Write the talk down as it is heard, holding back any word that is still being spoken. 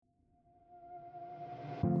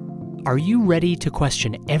Are you ready to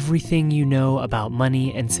question everything you know about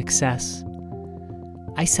money and success?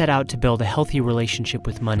 I set out to build a healthy relationship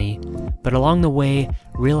with money, but along the way,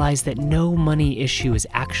 realized that no money issue is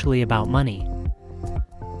actually about money.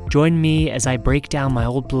 Join me as I break down my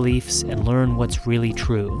old beliefs and learn what's really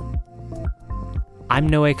true. I'm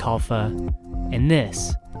Noe Kalfa, and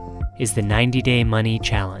this is the 90-Day Money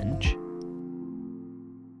Challenge.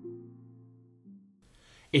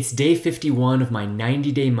 It's day 51 of my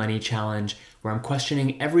 90-Day Money Challenge, where I'm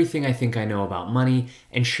questioning everything I think I know about money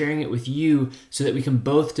and sharing it with you so that we can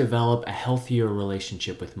both develop a healthier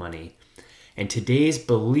relationship with money. And today's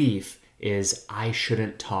belief is I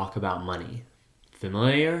shouldn't talk about money.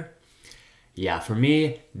 Familiar? Yeah, for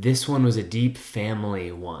me, this one was a deep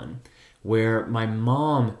family one, where my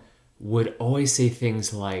mom would always say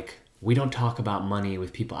things like, we don't talk about money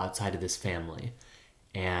with people outside of this family.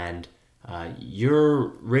 And your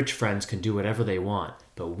rich friends can do whatever they want,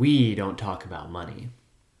 but we don't talk about money.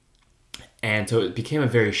 And so it became a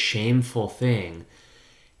very shameful thing.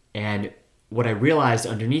 And what I realized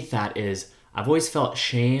underneath that is I've always felt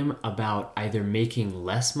shame about either making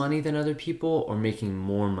less money than other people or making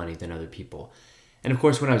more money than other people. And of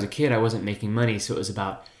course, when I was a kid, I wasn't making money, so it was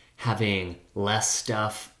about having less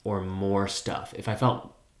stuff or more stuff. If I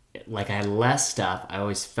felt like I had less stuff, I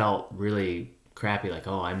always felt really crappy, like,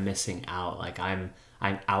 oh, I'm missing out, like I'm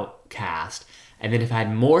outcast. And then if I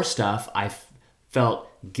had more stuff, I felt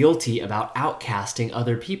guilty about outcasting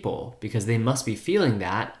other people because they must be feeling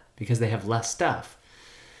that because they have less stuff.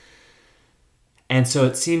 And so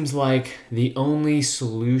it seems like the only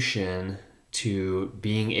solution to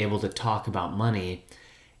being able to talk about money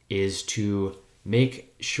is to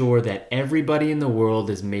make sure that everybody in the world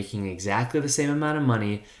is making exactly the same amount of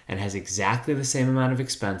money and has exactly the same amount of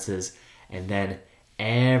expenses, and then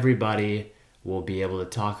everybody will be able to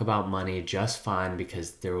talk about money just fine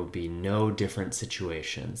because there will be no different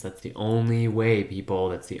situations. That's the only way, people.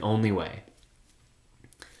 That's the only way.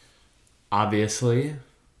 Obviously,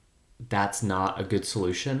 that's not a good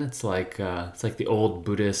solution. It's like the old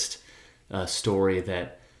Buddhist story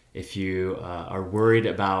that if you are worried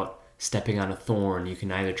about stepping on a thorn, you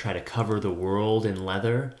can either try to cover the world in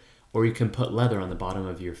leather or you can put leather on the bottom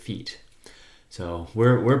of your feet. So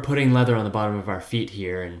we're putting leather on the bottom of our feet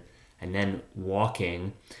here and then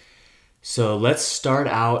walking. So let's start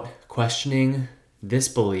out questioning this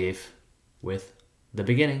belief with the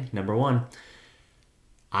beginning. Number one,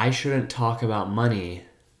 I shouldn't talk about money.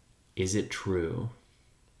 Is it true?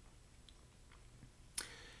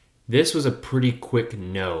 This was a pretty quick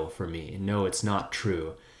no for me. No, it's not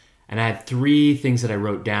true. And I had three things that I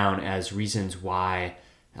wrote down as reasons why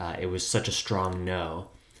it was such a strong no.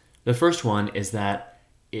 The first one is that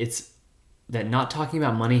not talking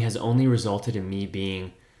about money has only resulted in me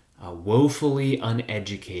being woefully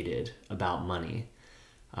uneducated about money.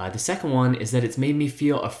 The second one is that it's made me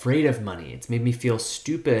feel afraid of money. It's made me feel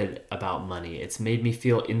stupid about money. It's made me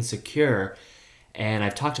feel insecure. And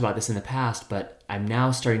I've talked about this in the past, but I'm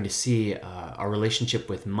now starting to see our relationship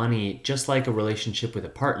with money just like a relationship with a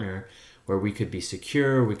partner, where we could be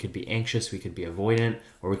secure, we could be anxious, we could be avoidant,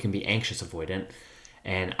 or we can be anxious avoidant.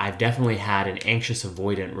 And I've definitely had an anxious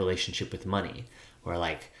avoidant relationship with money, where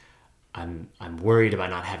like I'm worried about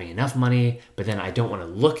not having enough money, but then I don't want to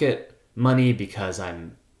look at money because I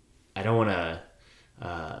don't want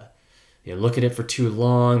to look at it for too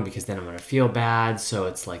long because then I'm going to feel bad. So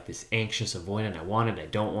it's like this anxious avoidant. I want it, I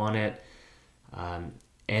don't want it.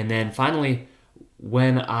 And then finally,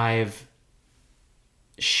 when I've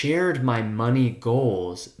shared my money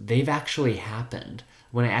goals, they've actually happened.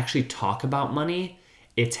 When I actually talk about money,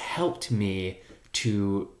 it's helped me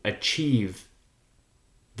to achieve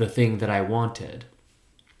the thing that I wanted.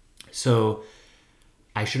 So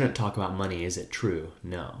I shouldn't talk about money. Is it true?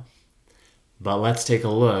 No. But let's take a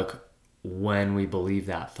look when we believe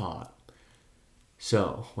that thought.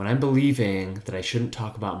 So when I'm believing that I shouldn't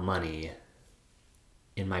talk about money,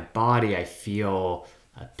 in my body I feel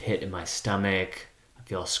a pit in my stomach, I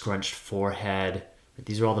feel a scrunched forehead.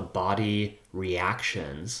 These are all the body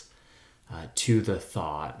reactions to the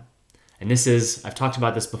thought. And I've talked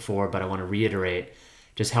about this before, but I want to reiterate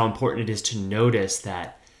just how important it is to notice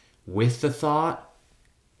that with the thought,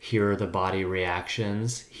 here are the body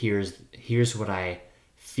reactions. Here's what I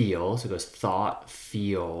feel. So it goes thought,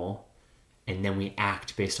 feel, and then we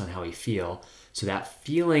act based on how we feel. So that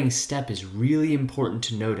feeling step is really important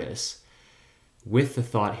to notice. With the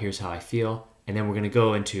thought, here's how I feel. And then we're going to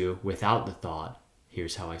go into without the thought,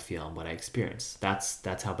 here's how I feel and what I experience.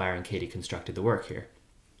 That's how Byron Katie constructed the work here.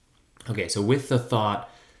 Okay, so with the thought,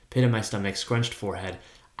 pit in my stomach, scrunched forehead,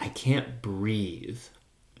 I can't breathe.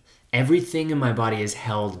 Everything in my body is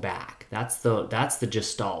held back. That's the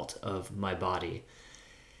gestalt of my body.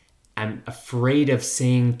 I'm afraid of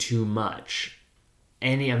saying too much.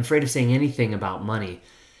 I'm afraid of saying anything about money,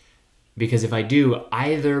 because if I do,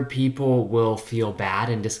 either people will feel bad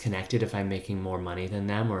and disconnected if I'm making more money than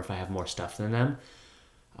them or if I have more stuff than them,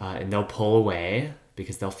 and they'll pull away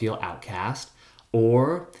because they'll feel outcast.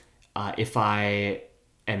 Or if I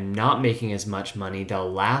am not making as much money,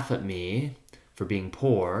 they'll laugh at me for being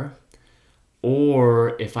poor.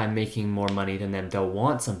 Or if I'm making more money than them, they'll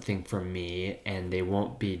want something from me and they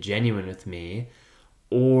won't be genuine with me.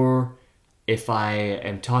 Or if I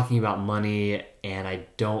am talking about money and I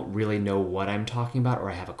don't really know what I'm talking about,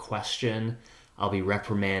 or I have a question, I'll be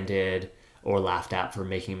reprimanded or laughed at for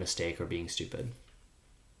making a mistake or being stupid.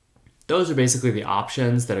 Those are basically the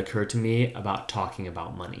options that occur to me about talking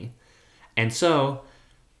about money. And so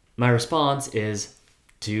my response is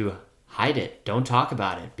to hide it. Don't talk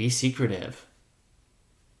about it. Be secretive.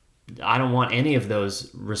 I don't want any of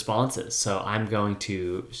those responses, so I'm going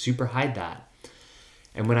to super hide that.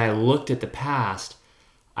 And when I looked at the past,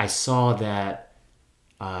 I saw that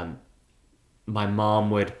my mom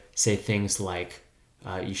would say things like,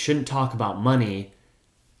 you shouldn't talk about money.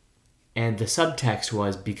 And the subtext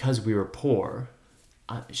was because we were poor.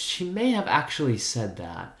 She may have actually said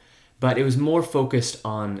that, but it was more focused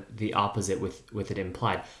on the opposite with it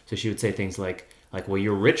implied. So she would say things like, well,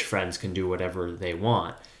 your rich friends can do whatever they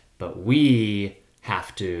want, but we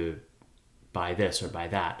have to buy this or buy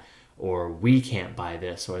that, or we can't buy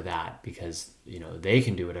this or that because, they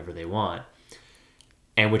can do whatever they want.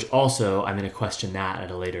 And which also, I'm going to question that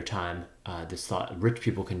at a later time, this thought, rich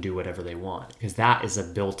people can do whatever they want, because that is a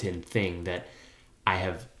built-in thing that I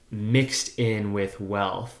have mixed in with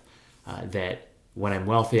wealth, that when I'm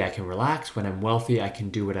wealthy, I can relax. When I'm wealthy, I can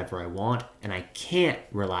do whatever I want, and I can't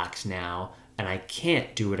relax now, and I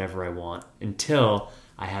can't do whatever I want until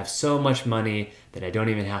I have so much money that I don't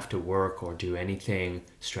even have to work or do anything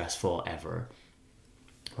stressful ever.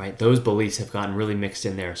 Right? Those beliefs have gotten really mixed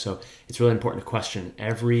in there. So it's really important to question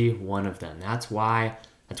every one of them. That's why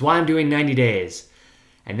I'm doing 90 days.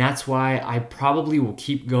 And that's why I probably will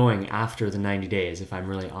keep going after the 90 days, if I'm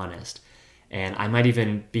really honest. And I might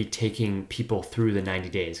even be taking people through the 90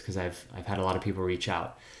 days because I've had a lot of people reach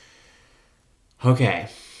out. Okay,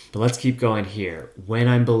 but let's keep going here. When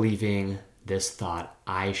I'm believing this thought,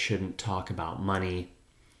 I shouldn't talk about money,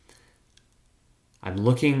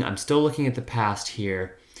 I'm still looking at the past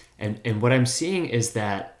here, and what I'm seeing is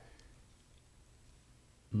that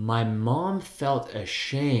my mom felt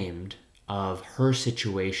ashamed of her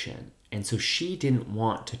situation, and so she didn't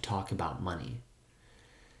want to talk about money.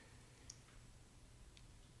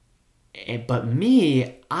 But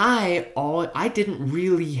me, I didn't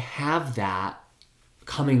really have that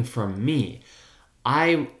coming from me.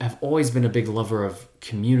 I have always been a big lover of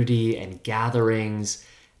community and gatherings,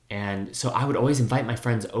 and so I would always invite my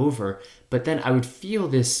friends over, but then I would feel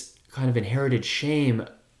this kind of inherited shame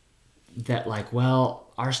that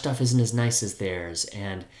our stuff isn't as nice as theirs,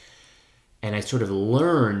 and I sort of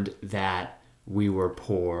learned that we were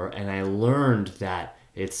poor, and I learned that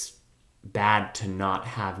it's bad to not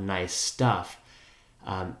have nice stuff,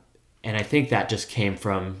 and I think that just came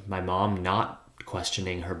from my mom not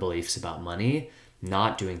questioning her beliefs about money,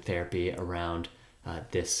 not doing therapy around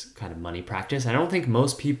this kind of money practice. I don't think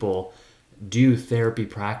most people do therapy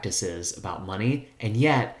practices about money, and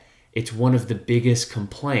yet it's one of the biggest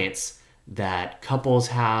complaints that couples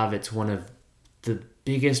have. It's one of the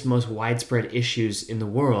biggest, most widespread issues in the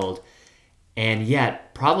world, and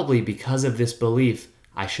yet, probably because of this belief,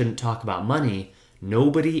 I shouldn't talk about money,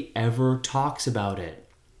 nobody ever talks about it.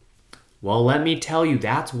 Well, let me tell you,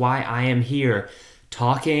 that's why I am here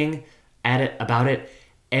talking about it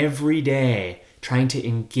every day, trying to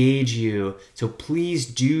engage you. So please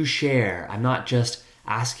do share. I'm not just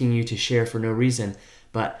asking you to share for no reason,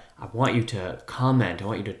 but I want you to comment. I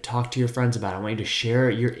want you to talk to your friends about it. I want you to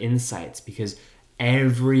share your insights, because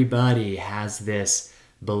everybody has this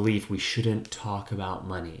belief we shouldn't talk about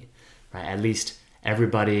money, right? At least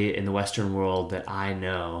everybody in the Western world that I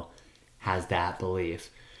know has that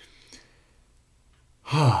belief.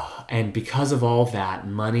 And because of all that,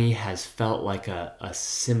 money has felt like a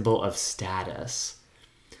symbol of status,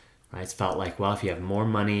 right? It's felt like, well, if you have more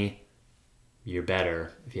money, you're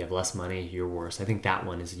better. If you have less money, you're worse. I think that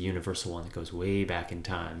one is a universal one that goes way back in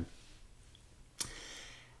time.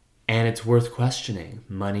 And it's worth questioning.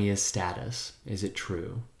 Money is status. Is it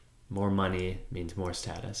true? More money means more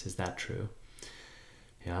status. Is that true?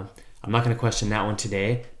 Yeah. I'm not going to question that one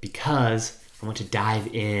today, because I want to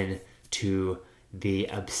dive in to the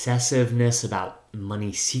obsessiveness about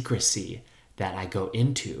money secrecy that I go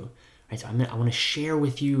into. Right? So I want to share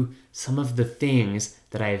with you some of the things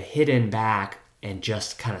that I have hidden back and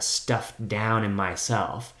just kind of stuffed down in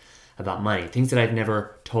myself about money, things that I've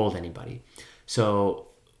never told anybody. So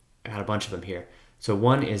I got a bunch of them here. So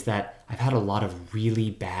one is that I've had a lot of really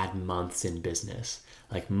bad months in business,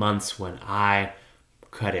 like months when I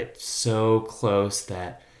cut it so close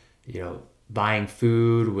that, buying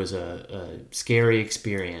food was a scary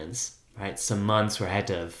experience, right? Some months where I had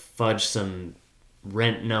to fudge some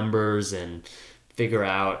rent numbers and figure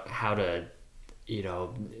out how to,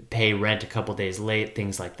 pay rent a couple days late,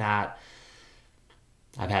 things like that.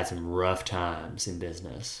 I've had some rough times in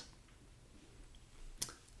business.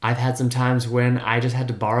 I've had some times when I just had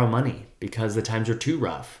to borrow money because the times were too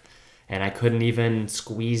rough and I couldn't even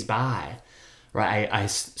squeeze by. Right? I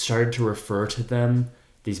started to refer to them,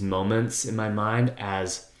 these moments in my mind,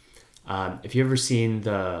 as if you've ever seen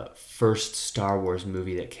the first Star Wars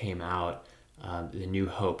movie that came out, The New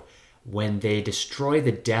Hope, when they destroy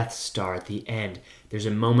the Death Star at the end, there's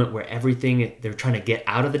a moment where they're trying to get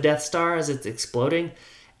out of the Death Star as it's exploding,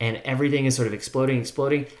 and everything is sort of exploding,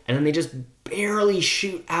 and then they just barely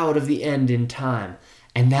shoot out of the end in time.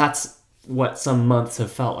 And that's what some months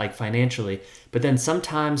have felt like financially. But then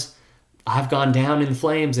sometimes I've gone down in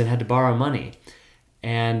flames and had to borrow money.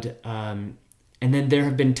 And then there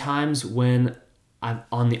have been times when I'm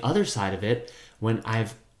on the other side of it, when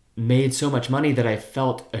I've made so much money that I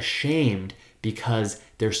felt ashamed because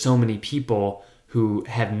there's so many people who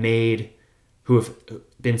have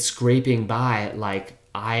been scraping by like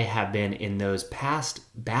I have been in those past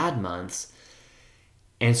bad months.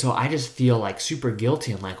 And so I just feel like super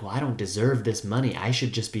guilty. I'm like, well, I don't deserve this money. I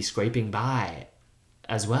should just be scraping by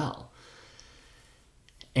as well.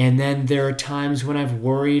 And then there are times when I've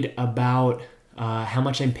worried about how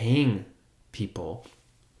much I'm paying people,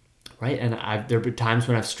 right? And there have been times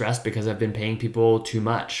when I've stressed because I've been paying people too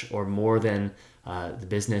much or more than the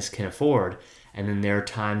business can afford. And then there are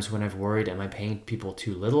times when I've worried, am I paying people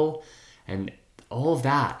too little? And all of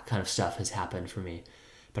that kind of stuff has happened for me,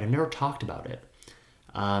 but I've never talked about it.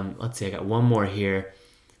 Let's see, I got one more here.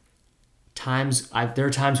 There are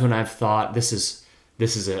times when I've thought, this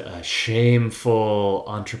is a shameful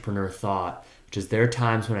entrepreneur thought, which is there are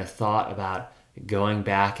times when I thought about going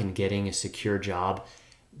back and getting a secure job,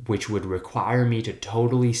 which would require me to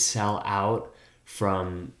totally sell out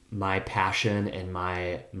from my passion and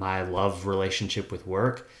my love relationship with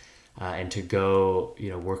work, and to go,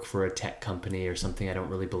 work for a tech company or something I don't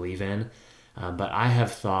really believe in. But I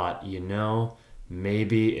have thought,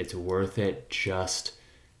 maybe it's worth it just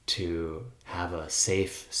to have a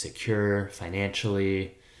safe, secure,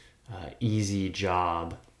 financially easy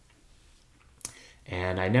job.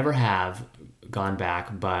 And I never have gone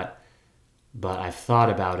back, but I've thought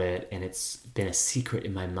about it, and it's been a secret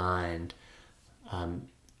in my mind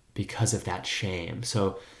because of that shame.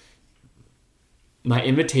 So my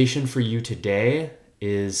invitation for you today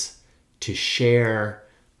is to share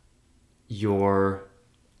your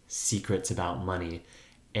secrets about money.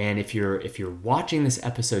 And if you're watching this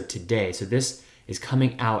episode today, so this is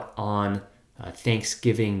coming out on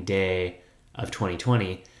Thanksgiving Day of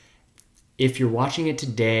 2020. If you're watching it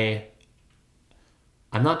today,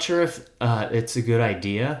 I'm not sure if it's a good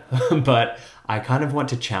idea, but I kind of want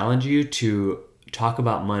to challenge you to talk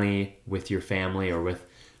about money with your family or with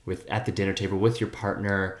at the dinner table with your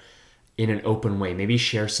partner in an open way. Maybe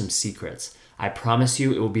share some secrets. I promise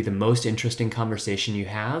you it will be the most interesting conversation you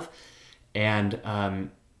have. And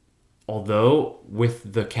although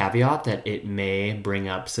with the caveat that it may bring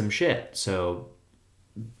up some shit. So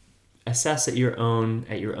assess at your own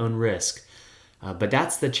risk. But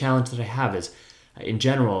that's the challenge that I have is, in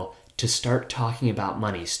general, to start talking about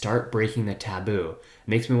money, start breaking the taboo. It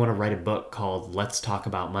makes me want to write a book called Let's Talk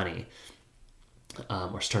About Money,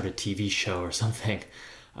 or start a TV show or something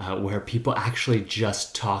where people actually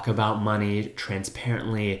just talk about money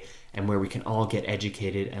transparently and where we can all get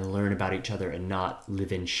educated and learn about each other and not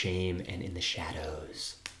live in shame and in the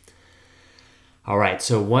shadows. All right,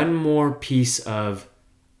 so one more piece of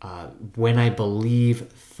when I believe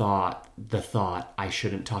the thought I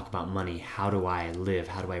shouldn't talk about money, how do I live,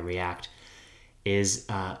 how do I react, is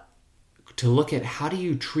to look at how do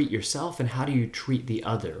you treat yourself and how do you treat the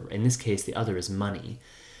other. In this case, the other is money.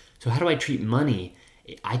 So how do I treat money?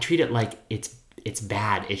 I treat it like it's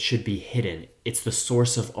bad, it should be hidden. It's the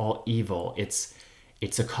source of all evil. It's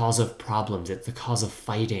a cause of problems, it's the cause of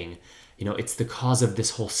fighting. It's the cause of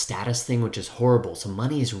this whole status thing, which is horrible. So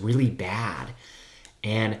money is really bad.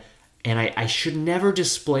 And I should never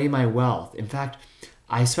display my wealth. In fact,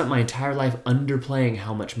 I spent my entire life underplaying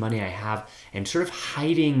how much money I have and sort of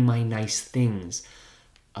hiding my nice things.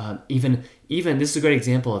 Even this is a great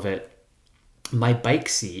example of it. My bike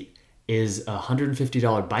seat is a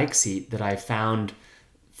 $150 bike seat that I found.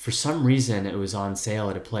 For some reason it was on sale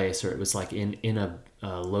at a place, or it was like in a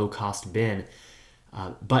low cost bin.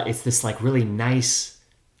 But it's this like really nice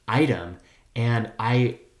item, and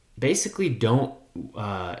I basically don't,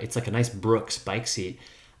 it's like a nice Brooks bike seat.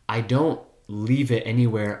 I don't leave it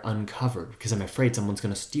anywhere uncovered because I'm afraid someone's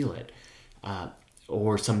going to steal it.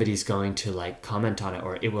 Or somebody's going to like comment on it,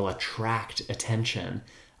 or it will attract attention,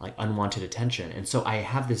 like unwanted attention. And so I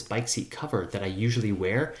have this bike seat cover that I usually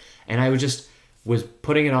wear, and I was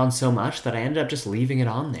putting it on so much that I ended up just leaving it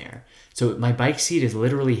on there. So my bike seat is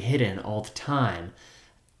literally hidden all the time.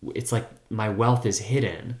 It's like my wealth is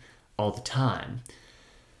hidden all the time.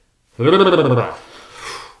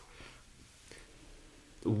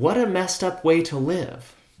 What a messed up way to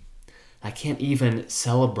live. I can't even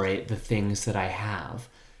celebrate the things that I have,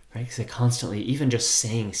 right? Because I constantly, even just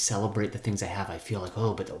saying celebrate the things I have, I feel like,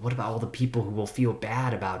 oh, but what about all the people who will feel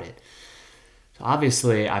bad about it? So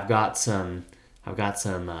obviously, I've got some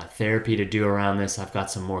therapy to do around this. I've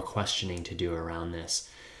got some more questioning to do around this.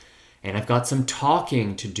 And I've got some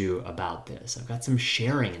talking to do about this. I've got some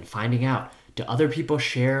sharing and finding out, do other people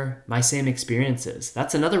share my same experiences?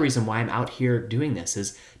 That's another reason why I'm out here doing this,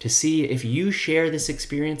 is to see if you share this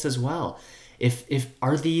experience as well. If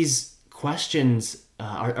are these questions,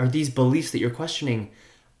 are these beliefs that you're questioning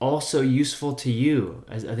also useful to you?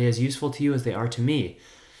 Are they as useful to you as they are to me?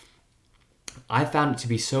 I found it to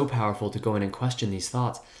be so powerful to go in and question these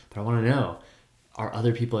thoughts, but I want to know, are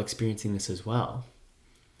other people experiencing this as well?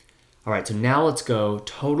 All right, so now let's go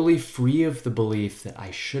totally free of the belief that I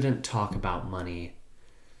shouldn't talk about money.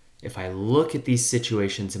 If I look at these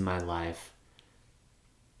situations in my life,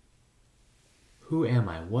 who am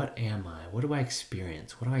I? What am I? What do I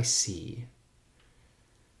experience? What do I see?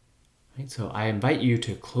 Right, so I invite you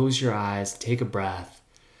to close your eyes, take a breath,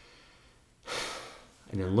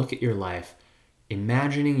 and then look at your life,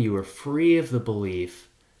 imagining you are free of the belief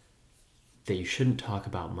that you shouldn't talk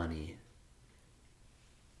about money.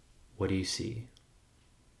 What do you see?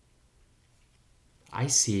 I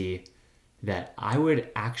see that I would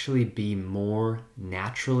actually be more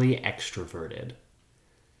naturally extroverted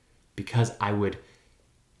because I would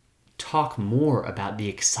talk more about the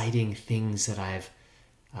exciting things that I've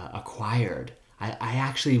acquired. I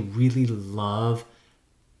actually really love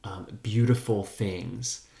beautiful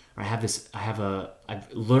things. I've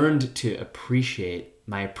learned to appreciate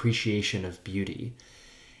my appreciation of beauty.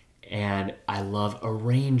 And I love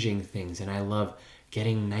arranging things, and I love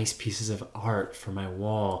getting nice pieces of art for my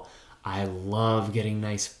wall. I love getting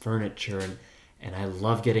nice furniture, and I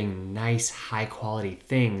love getting nice high quality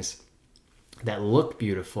things that look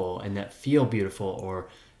beautiful and that feel beautiful, or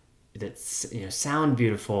that sound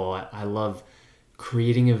beautiful. I love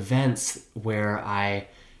creating events where I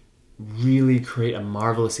really create a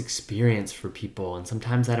marvelous experience for people, and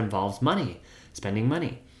sometimes that involves money, spending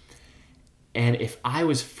money. And if I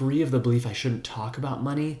was free of the belief I shouldn't talk about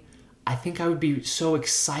money, I think I would be so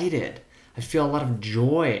excited. I'd feel a lot of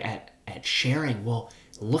joy at sharing, well,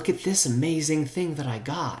 look at this amazing thing that I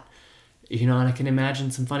got. And I can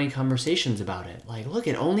imagine some funny conversations about it. Like, look,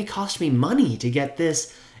 it only cost me money to get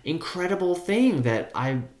this incredible thing that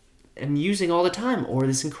I am using all the time, or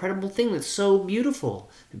this incredible thing that's so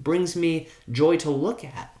beautiful. It brings me joy to look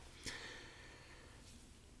at.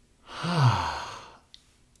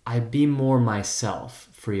 I'd be more myself,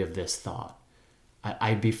 free of this thought.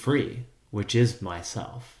 I'd be free, which is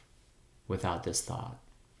myself, without this thought.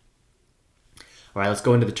 All right, let's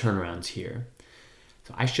go into the turnarounds here.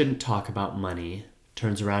 So I shouldn't talk about money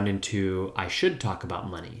turns around into I should talk about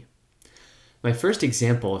money. My first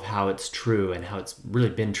example of how it's true and how it's really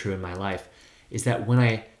been true in my life is that when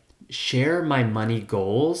I share my money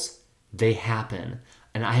goals, they happen.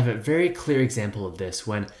 And I have a very clear example of this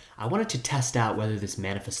when I wanted to test out whether this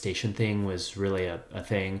manifestation thing was really a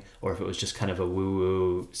thing, or if it was just kind of a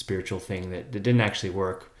woo-woo spiritual thing that didn't actually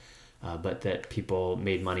work, but that people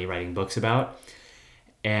made money writing books about.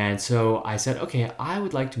 And so I said, okay, I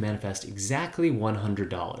would like to manifest exactly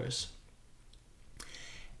 $100.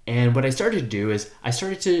 And what I started to do is I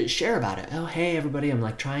started to share about it. Oh, hey, everybody, I'm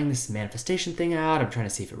like trying this manifestation thing out. I'm trying to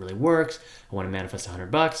see if it really works. I want to manifest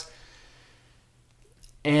 $100.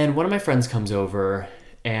 And one of my friends comes over,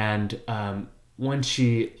 and when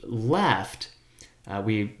she left,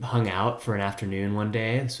 we hung out for an afternoon one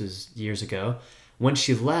day. This was years ago. When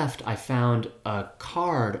she left, I found a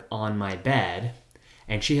card on my bed,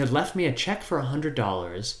 and she had left me a check for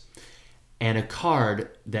 $100 and a card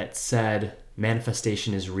that said,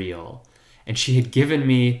 manifestation is real. And she had given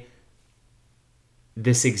me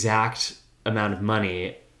this exact amount of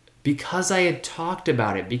money because I had talked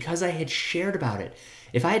about it, because I had shared about it.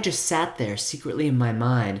 If I had just sat there secretly in my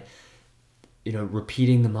mind,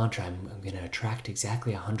 repeating the mantra, I'm going to attract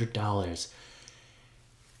exactly $100,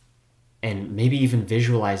 and maybe even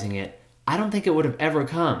visualizing it, I don't think it would have ever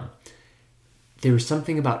come. There was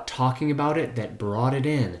something about talking about it that brought it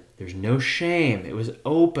in. There's no shame. It was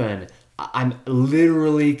open. I'm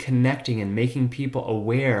literally connecting and making people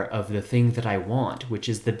aware of the thing that I want, which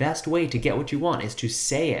is the best way to get what you want, is to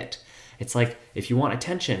say it. It's like, if you want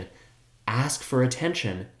attention, ask for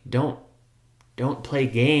attention. Don't play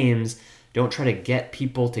games. Don't try to get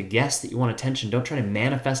people to guess that you want attention. Don't try to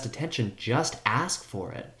manifest attention. Just ask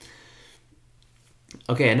for it.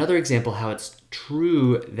 Okay, another example how it's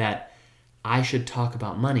true that I should talk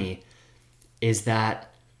about money is that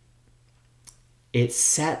it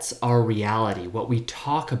sets our reality. What we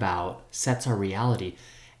talk about sets our reality.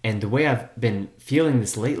 And the way I've been feeling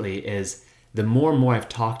this lately is the more and more I've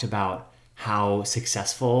talked about how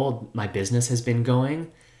successful my business has been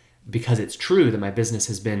going, because it's true that my business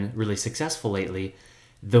has been really successful lately,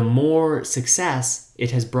 the more success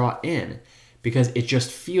it has brought in, because it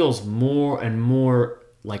just feels more and more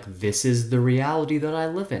like this is the reality that I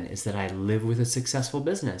live in, is that I live with a successful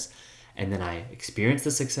business. And then I experience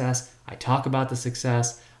the success, I talk about the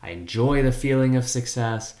success, I enjoy the feeling of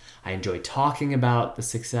success, I enjoy talking about the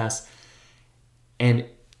success. And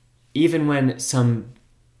even when some,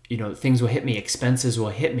 things will hit me, expenses will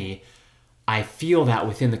hit me, I feel that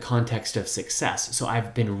within the context of success. So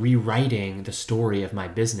I've been rewriting the story of my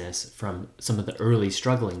business from some of the early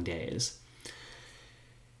struggling days.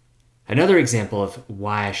 Another example of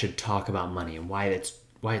why I should talk about money and why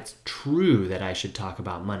it's true that I should talk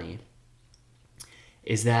about money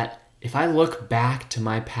is that if I look back to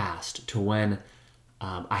my past, to when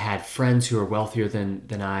I had friends who were wealthier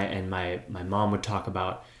than I, and my mom would talk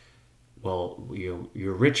about, well,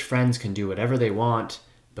 your rich friends can do whatever they want,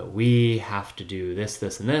 but we have to do this,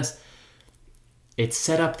 this, and this. It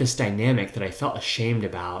set up this dynamic that I felt ashamed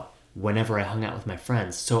about whenever I hung out with my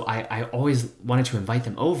friends. So I always wanted to invite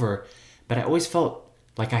them over, but I always felt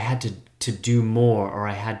like I had to do more, or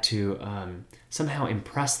I had to somehow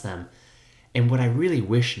impress them. And what I really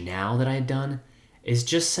wish now that I had done is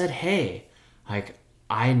just said, hey, like,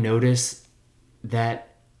 I notice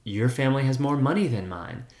that your family has more money than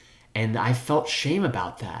mine. And I felt shame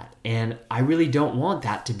about that. And I really don't want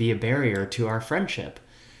that to be a barrier to our friendship.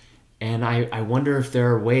 And I wonder if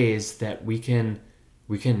there are ways that we can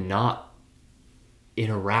not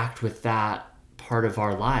interact with that part of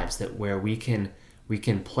our lives, that where we can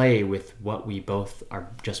play with what we both are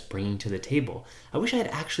just bringing to the table. I wish I had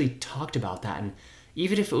actually talked about that, and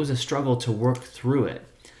even if it was a struggle to work through it,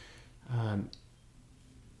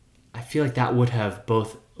 I feel like that would have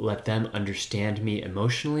both let them understand me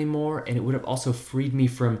emotionally more, and it would have also freed me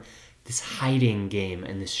from this hiding game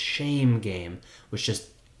and this shame game, which just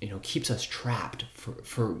keeps us trapped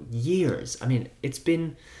for years. I mean, it's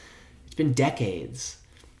been decades.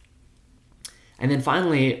 And then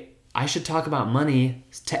finally, I should talk about money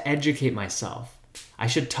to educate myself. I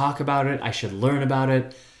should talk about it. I should learn about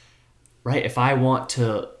it, right? If I want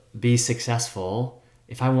to be successful,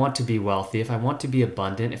 if I want to be wealthy, if I want to be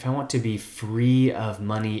abundant, if I want to be free of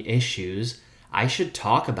money issues, I should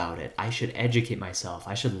talk about it. I should educate myself.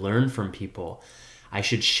 I should learn from people. I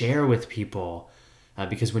should share with people,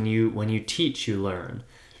 because when you teach, you learn.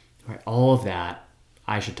 Right? All of that,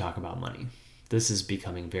 I should talk about money. This is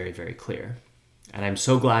becoming very, very clear. And I'm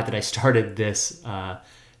so glad that I started this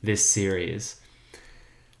series.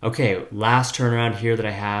 Okay, last turnaround here that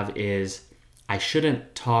I have is I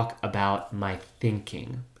shouldn't talk about my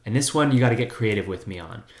thinking. And this one you got to get creative with me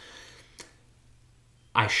on.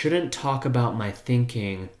 I shouldn't talk about my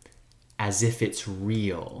thinking as if it's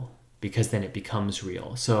real, because then it becomes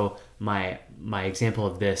real. So my example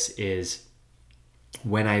of this is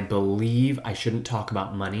when I believe I shouldn't talk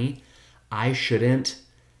about money, I shouldn't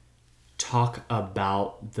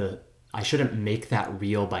I shouldn't make that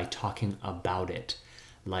real by talking about it.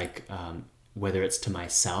 Like, whether it's to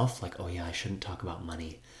myself, like, oh yeah, I shouldn't talk about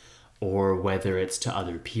money. Or whether it's to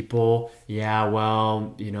other people, yeah,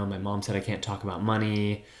 well, my mom said I can't talk about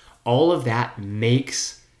money. All of that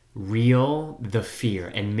makes real the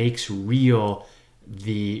fear and makes real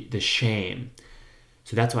the shame.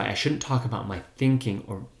 So that's why I shouldn't talk about my thinking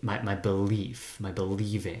or my belief, my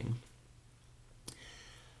believing.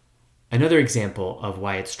 Another example of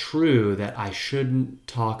why it's true that I shouldn't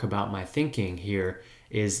talk about my thinking here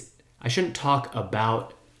is I shouldn't talk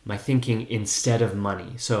about my thinking instead of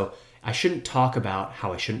money. So I shouldn't talk about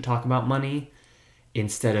how I shouldn't talk about money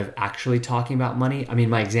instead of actually talking about money. I mean,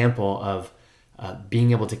 my example of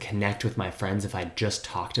being able to connect with my friends if I just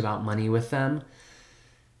talked about money with them.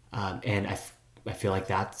 And I feel like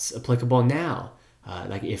that's applicable now.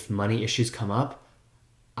 Like if money issues come up,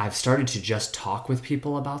 I've started to just talk with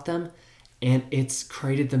people about them, and it's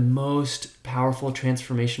created the most powerful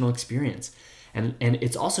transformational experience. And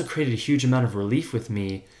it's also created a huge amount of relief with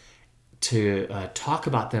me to talk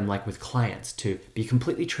about them like with clients, to be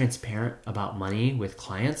completely transparent about money with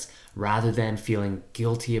clients rather than feeling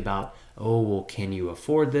guilty about, oh, well, can you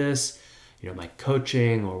afford this? My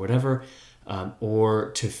coaching or whatever,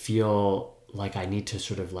 or to feel like I need to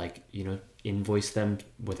sort of invoice them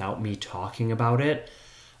without me talking about it.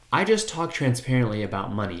 I just talk transparently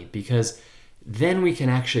about money because then we can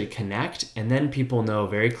actually connect, and then people know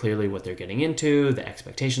very clearly what they're getting into. The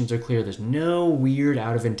expectations are clear. There's no weird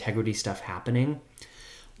out of integrity stuff happening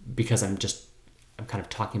because I'm kind of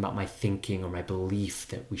talking about my thinking or my belief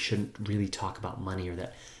that we shouldn't really talk about money, or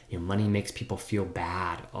that money makes people feel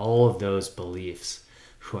bad. All of those beliefs.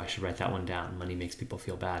 I should write that one down. Money makes people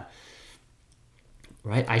feel bad.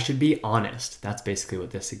 Right? I should be honest. That's basically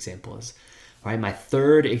what this example is. All right, my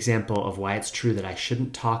third example of why it's true that I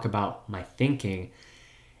shouldn't talk about my thinking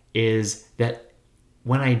is that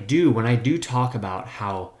when I do talk about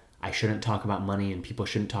how I shouldn't talk about money and people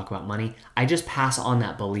shouldn't talk about money, I just pass on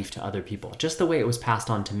that belief to other people, just the way it was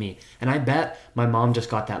passed on to me. And I bet my mom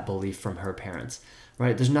just got that belief from her parents,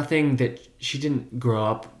 right? There's nothing that she didn't grow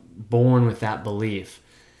up born with that belief.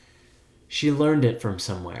 She learned it from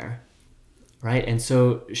somewhere. Right? And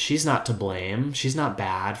so she's not to blame. She's not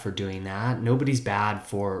bad for doing that. Nobody's bad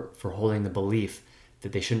for holding the belief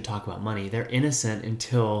that they shouldn't talk about money. They're innocent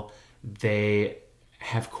until they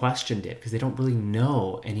have questioned it because they don't really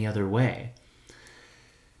know any other way.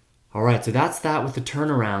 All right, so that's that with the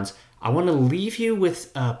turnarounds. I want to leave you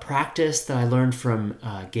with a practice that I learned from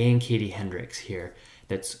Gay and Katie Hendricks here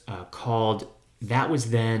that's called That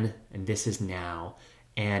Was Then and This Is Now.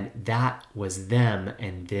 And that was them,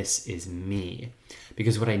 and this is me.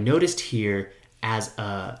 Because what I noticed here as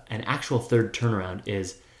an actual third turnaround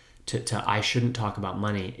is to I shouldn't talk about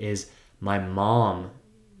money is my mom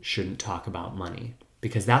shouldn't talk about money.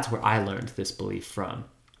 Because that's where I learned this belief from.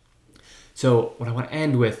 So what I want to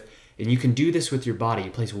end with, and you can do this with your body,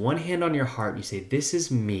 you place one hand on your heart, and you say, this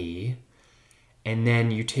is me. And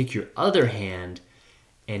then you take your other hand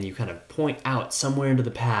and you kind of point out somewhere into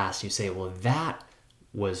the past. You say, well, that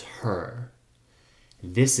was her.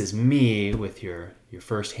 This is me with your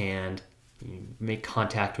first hand. You make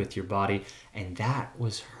contact with your body, and that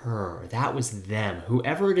was her. That was them.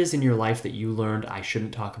 Whoever it is in your life that you learned I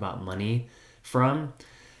shouldn't talk about money from,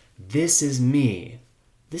 this is me.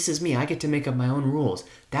 This is me. I get to make up my own rules.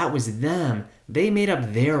 That was them. They made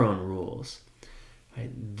up their own rules.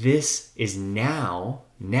 Right? This is now.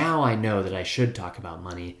 Now I know that I should talk about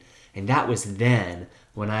money, and that was then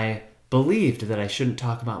when I believed that I shouldn't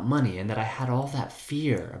talk about money and that I had all that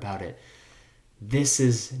fear about it. This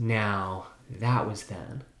is now, that was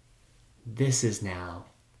then. This is now,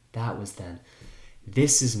 that was then.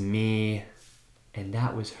 This is me, and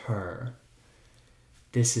that was her.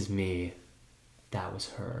 This is me, that was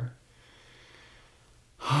her.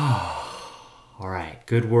 All right,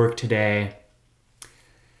 good work today.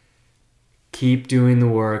 Keep doing the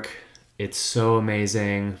work. It's so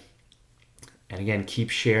amazing. And again, keep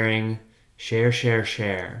sharing.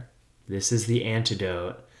 Share. This is the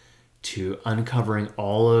antidote to uncovering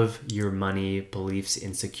all of your money beliefs,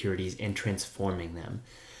 insecurities, and transforming them.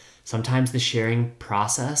 Sometimes the sharing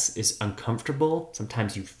process is uncomfortable.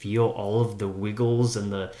 Sometimes you feel all of the wiggles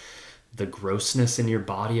and the grossness in your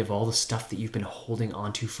body of all the stuff that you've been holding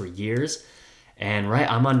onto for years. And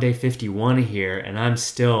I'm on day 51 here, and I'm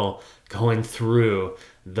still going through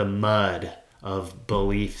the mud of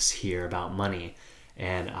beliefs here about money.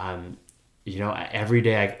 And every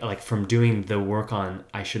day, from doing the work on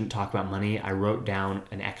I shouldn't talk about money, I wrote down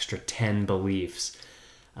an extra 10 beliefs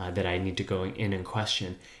that I need to go in and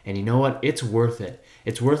question. And you know what? It's worth it.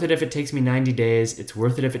 It's worth it if it takes me 90 days. It's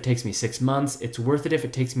worth it if it takes me 6 months. It's worth it if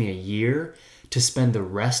it takes me a year to spend the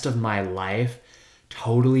rest of my life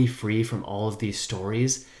totally free from all of these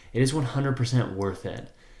stories. It is 100% worth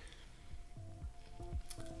it.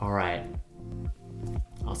 All right.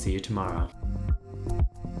 I'll see you tomorrow.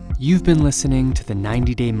 You've been listening to the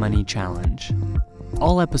 90-Day Money Challenge.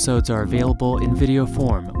 All episodes are available in video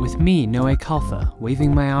form with me, Noé Kalfa,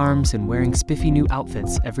 waving my arms and wearing spiffy new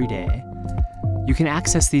outfits every day. You can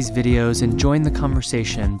access these videos and join the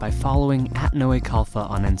conversation by following @Noé Kalfa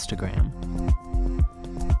on Instagram.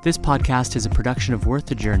 This podcast is a production of Worth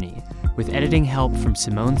the Journey, with editing help from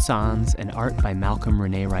Simone Sanz and art by Malcolm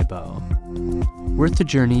René Ribot. Worth the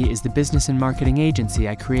Journey is the business and marketing agency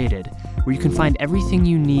I created, where you can find everything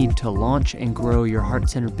you need to launch and grow your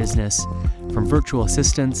heart-centered business, from virtual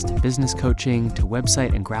assistants to business coaching to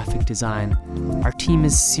website and graphic design. Our team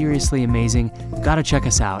is seriously amazing. You've got to check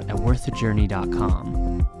us out at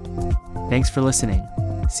worththejourney.com. Thanks for listening.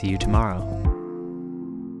 See you tomorrow.